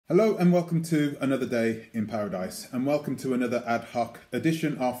Hello and welcome to another day in paradise, and welcome to another ad hoc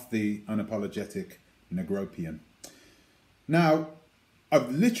edition of the Unapologetic Negropian. Now,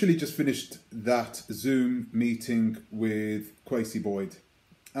 I've literally just finished that Zoom meeting with Kwesi Boyd,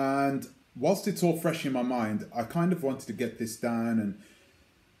 and whilst it's all fresh in my mind, I kind of wanted to get this down and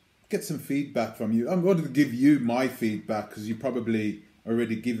get some feedback from you. I wanted to give you my feedback because you probably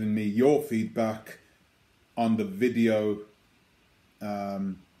already given me your feedback on the video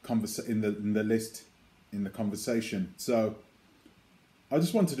in the list in the conversation. So I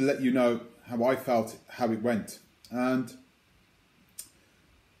just wanted to let you know how I felt, how it went. And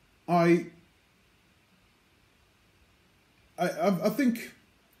I think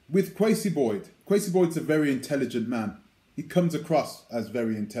with Kwesi Boyd's a very intelligent man. He comes across as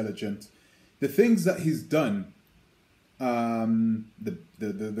very intelligent. The things that he's done,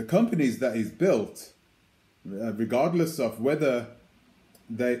 the companies that he's built, regardless of whether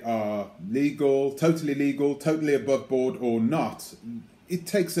they are legal, totally above board or not, it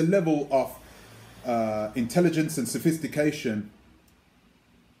takes a level of intelligence and sophistication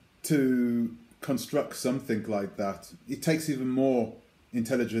to construct something like that. It takes even more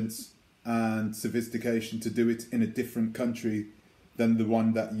intelligence and sophistication to do it in a different country than the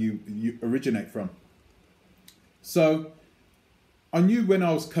one that you originate from. So I knew when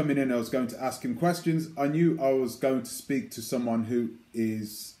I was coming in, I was going to ask him questions. I knew I was going to speak to someone who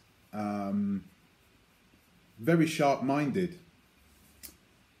is very sharp-minded.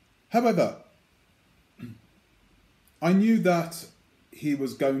 However, I knew that he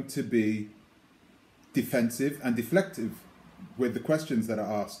was going to be defensive and deflective with the questions that I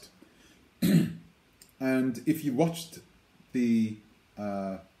asked. And if you watched the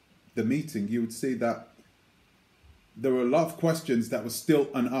meeting, you would see that there were a lot of questions that were still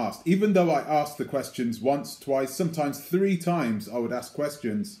unasked. Even though I asked the questions once, twice, sometimes 3 times, I would ask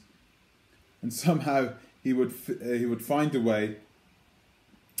questions, and somehow he would find a way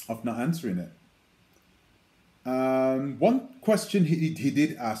of not answering it. One question he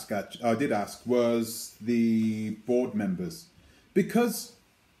did ask was the board members, because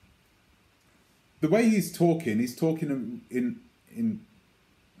the way he's talking in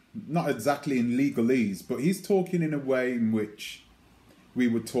not exactly in legalese, but he's talking in a way in which we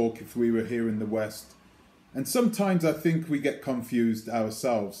would talk if we were here in the West. And sometimes I think we get confused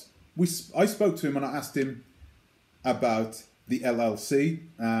ourselves. I spoke to him and I asked him about the LLC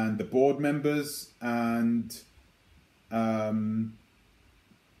and the board members and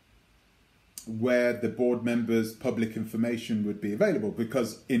where the board members' public information would be available.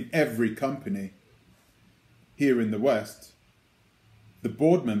 Because in every company here in the West, the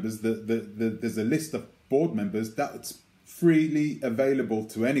board members, there's a list of board members that's freely available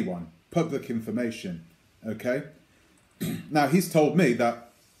to anyone, public information, okay? Now, he's told me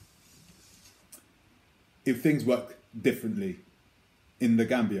that if things work differently in the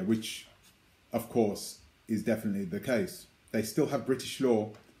Gambia, which, of course, is definitely the case, they still have British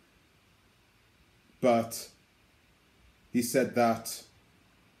law, but he said that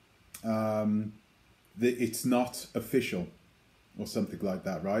it's not official, or something like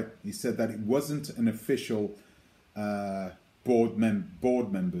that, right? He said that it wasn't an official board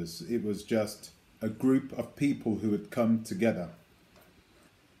members. It was just a group of people who had come together.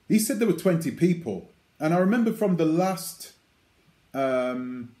 He said there were 20 people. And I remember from the last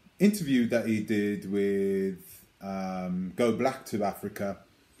interview that he did with Go Black to Africa,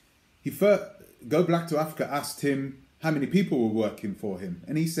 Go Black to Africa asked him how many people were working for him.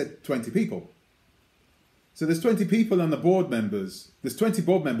 And he said 20 people. So there's 20 people on the board members. There's 20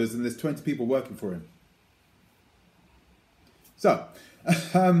 board members and there's 20 people working for him. So,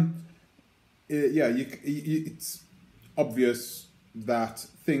 it's obvious that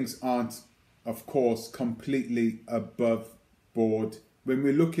things aren't, of course, completely above board when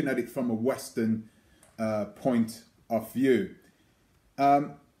we're looking at it from a Western point of view.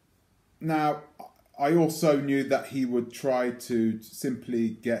 Now, I also knew that he would try to simply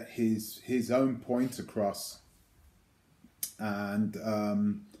get his own point across, and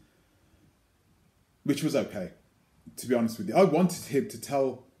which was okay, to be honest with you. I wanted him to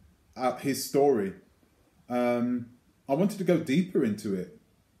tell his story. I wanted to go deeper into it.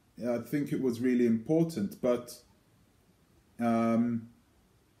 I think it was really important, but I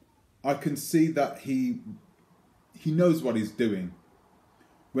can see that he knows what he's doing.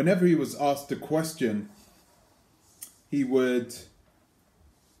 Whenever he was asked a question, he would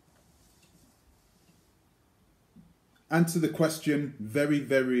answer the question very,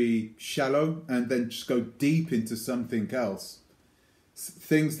 very shallow and then just go deep into something else.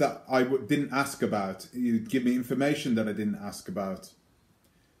 Things that I didn't ask about. He'd give me information that I didn't ask about.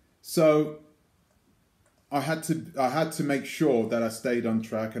 So I had to make sure that I stayed on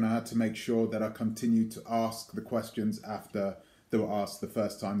track, and I had to make sure that I continued to ask the questions after they were asked the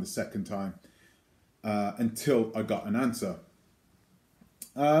first time, the second time, until I got an answer.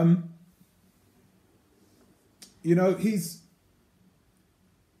 You know, he's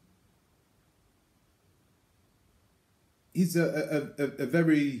a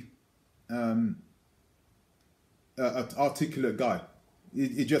very articulate guy.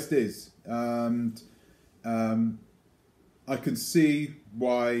 He just is, and I can see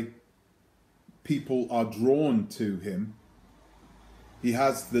why people are drawn to him. He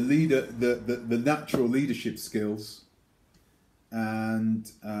has the natural leadership skills,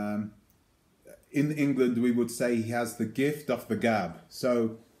 and in England we would say he has the gift of the gab.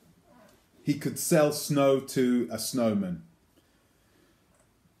 So he could sell snow to a snowman.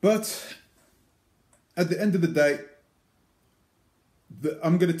 But at the end of the day,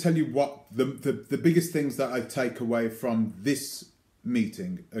 I'm going to tell you what the biggest things that I take away from this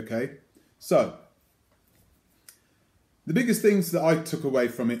meeting, okay? So, the biggest things that I took away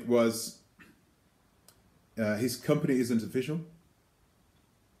from it was his company isn't official.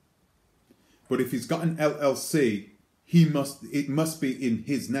 But if he's got an LLC, it must be in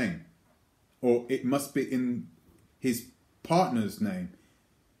his name. Or it must be in his partner's name.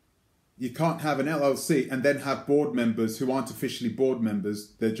 You can't have an LLC and then have board members who aren't officially board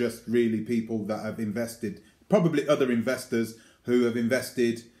members. They're just really people that have invested, probably other investors who have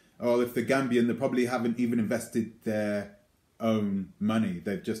invested, or if they're Gambian, they probably haven't even invested their own money.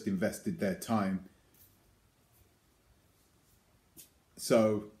 They've just invested their time.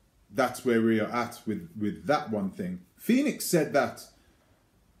 So that's where we are at with that one thing. Phoenix said that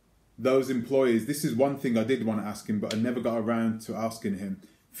those employees, this is one thing I did want to ask him, but I never got around to asking him.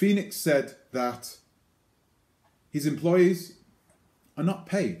 Phoenix said that his employees are not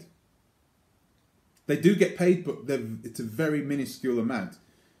paid. They do get paid, but it's a very minuscule amount.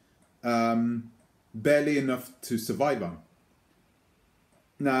 Barely enough to survive on.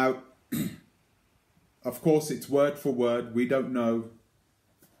 Now, of course, it's word for word. We don't know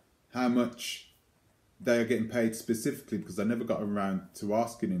how much they are getting paid specifically because I never got around to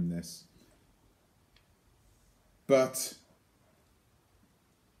asking him this. But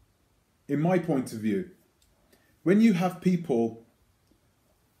in my point of view, when you have people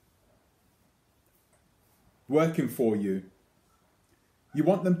working for you, you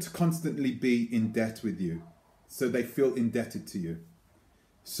want them to constantly be in debt with you, so they feel indebted to you.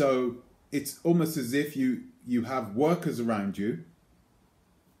 So it's almost as if you have workers around you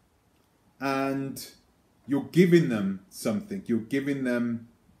and you're giving them something. You're giving them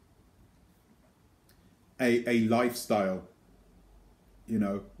a lifestyle, you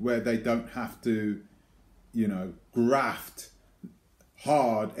know, where they don't have to, you know, graft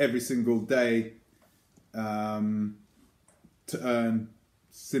hard every single day to earn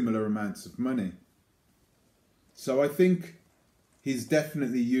similar amounts of money. So I think he's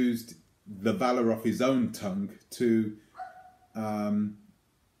definitely used the valor of his own tongue to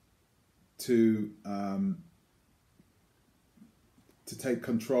take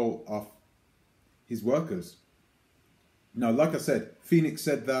control of his workers. Now, like I said, Phoenix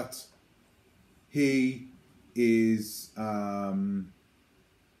said that he is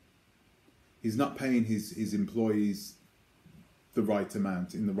he's not paying his employees the right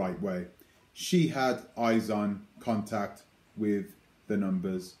amount in the right way. She had eyes on contact with the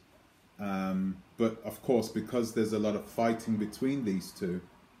numbers, but of course, because there's a lot of fighting between these two,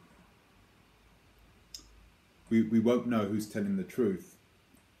 we won't know who's telling the truth.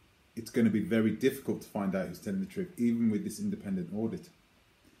 It's going to be very difficult to find out who's telling the truth, even with this independent audit.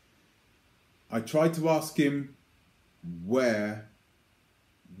 I tried to ask him where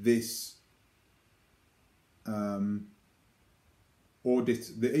this audit,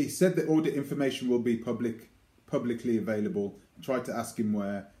 he said the audit information will be publicly available. I tried to ask him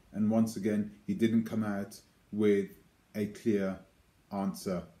where, and once again, he didn't come out with a clear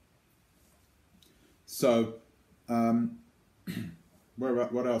answer. So,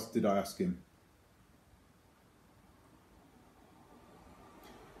 what else did I ask him?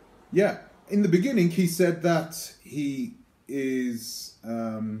 Yeah, in the beginning he said that he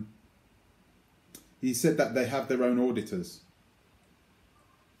said that they have their own auditors.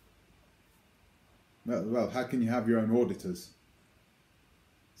 Well, how can you have your own auditors?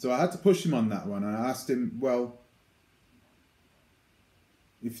 So I had to push him on that one, and I asked him, well,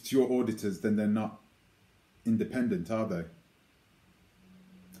 if it's your auditors, then they're not independent, are they?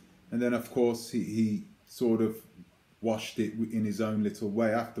 And then, of course, he sort of washed it in his own little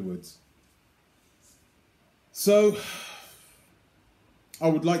way afterwards. So I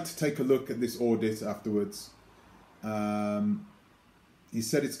would like to take a look at this audit afterwards. He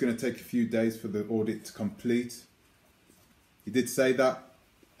said it's going to take a few days for the audit to complete. He did say that.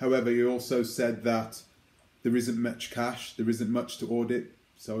 However, he also said that there isn't much cash, there isn't much to audit,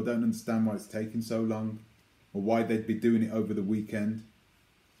 so I don't understand why it's taking so long, or why they'd be doing it over the weekend.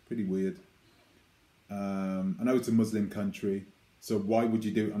 It's pretty weird. I know it's a Muslim country, so why would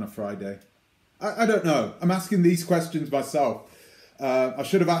you do it on a Friday? I don't know. I'm asking these questions myself. I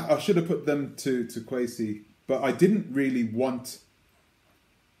should have put them to Kwesi, but I didn't really want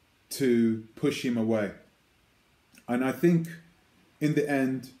to push him away. And I think in the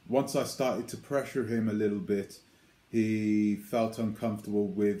end, once I started to pressure him a little bit, he felt uncomfortable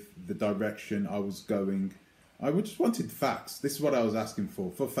with the direction I was going. I just wanted facts. This is what I was asking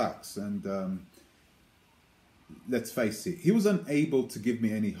for facts. And let's face it, he was unable to give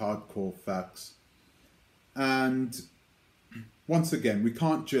me any hardcore facts. And once again, we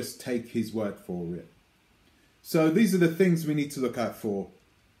can't just take his word for it. So these are the things we need to look out for.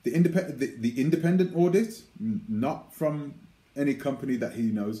 The independent audit, not from any company that he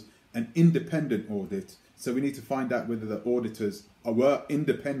knows, an independent audit. So we need to find out whether the auditors were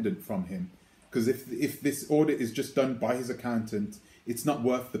independent from him. Because if this audit is just done by his accountant, it's not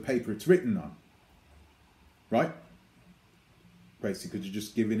worth the paper it's written on. Right? Basically, you're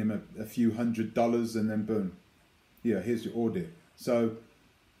just giving him a few $100 and then boom. Yeah, here's your audit. So,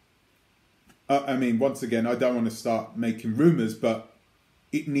 I mean, once again, I don't want to start making rumours, but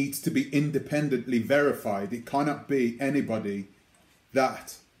it needs to be independently verified. It cannot be anybody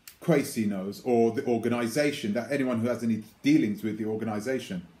that Kwesi knows, or the organisation, that anyone who has any dealings with the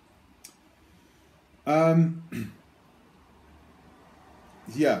organisation.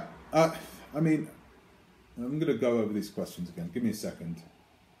 Yeah, I mean, I'm going to go over these questions again. Give me a second.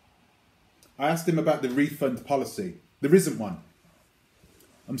 I asked him about the refund policy. There isn't one.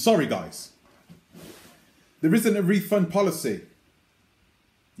 I'm sorry, guys. There isn't a refund policy.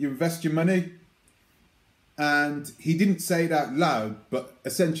 You invest your money, and he didn't say it out loud, but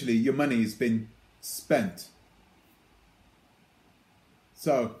essentially your money has been spent.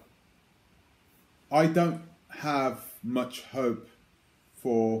 So I don't have much hope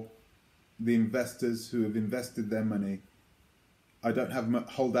for the investors who have invested their money. I don't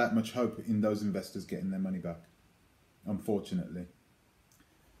hold out much hope in those investors getting their money back, unfortunately.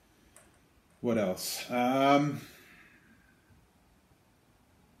 What else?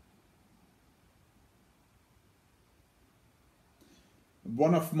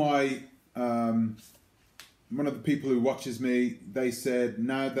 One of the people who watches me, they said,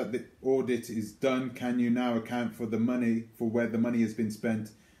 now that the audit is done, can you now account for the money, for where the money has been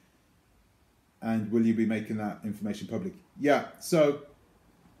spent? And will you be making that information public? Yeah, so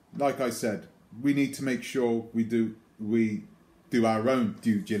like I said, we need to make sure we do our own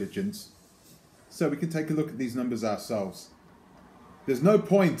due diligence so we can take a look at these numbers ourselves. There's no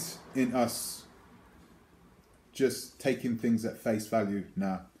point in us just taking things at face value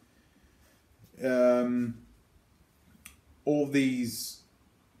now. All this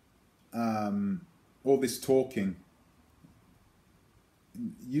talking,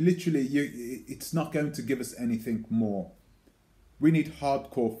 it's not going to give us anything more. We need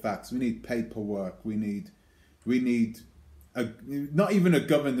hardcore facts. We need paperwork. We need not even a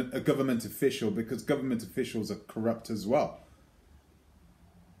government official, because government officials are corrupt as well,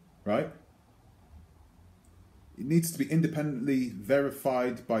 right? It needs to be independently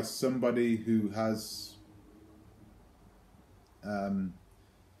verified by somebody who has some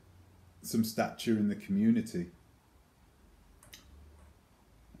stature in the community.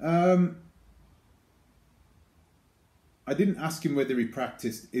 I didn't ask him whether he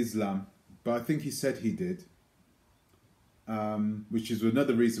practiced Islam, but I think he said he did. Which is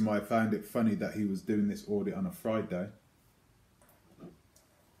another reason why I found it funny that he was doing this audit on a Friday.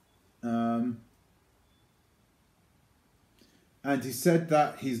 And he said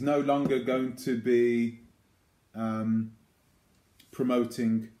that he's no longer going to be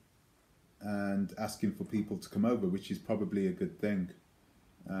promoting and asking for people to come over, which is probably a good thing.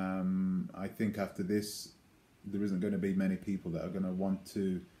 I think after this, there isn't going to be many people that are going to want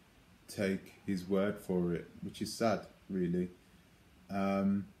to take his word for it, which is sad, really.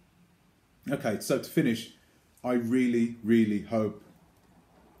 Okay, so to finish, I really, really hope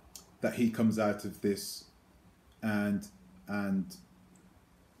that he comes out of this and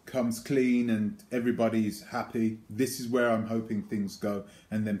comes clean and everybody's happy. This is where I'm hoping things go,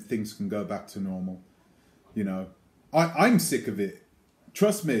 and then things can go back to normal. You know, I'm sick of it.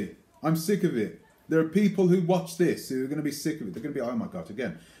 Trust me, I'm sick of it. There are people who watch this who are going to be sick of it. They're going to be, oh my God,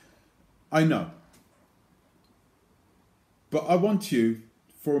 again. I know. But I want you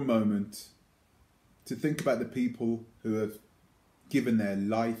for a moment to think about the people who have given their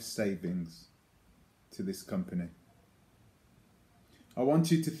life savings to this company. I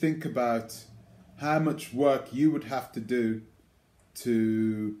want you to think about how much work you would have to do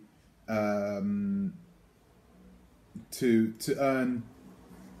to earn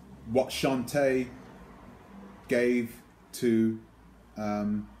what Shantae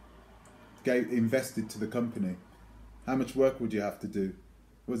invested to the company. How much work would you have to do?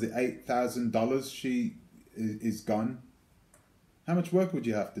 Was it $8,000 she is gone? How much work would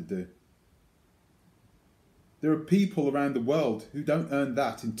you have to do? There are people around the world who don't earn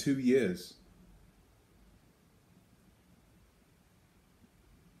that in 2 years.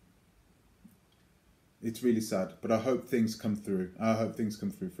 It's really sad, but I hope things come through. I hope things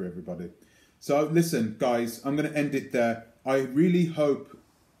come through for everybody. So listen, guys, I'm going to end it there. I really hope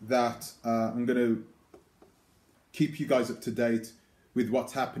that I'm going to keep you guys up to date with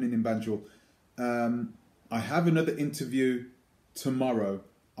what's happening in Banjul. I have another interview tomorrow.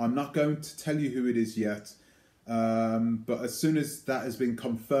 I'm not going to tell you who it is yet, but as soon as that has been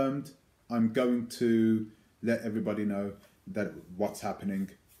confirmed, I'm going to let everybody know that what's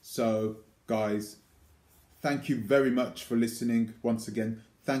happening. So, guys, thank you very much for listening once again.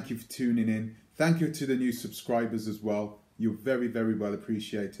 Thank you for tuning in. Thank you to the new subscribers as well. You're very, very well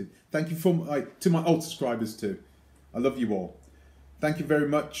appreciated. Thank you to my old subscribers too. I love you all. Thank you very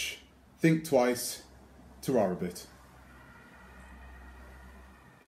much. Think twice. Ta-ra a bit.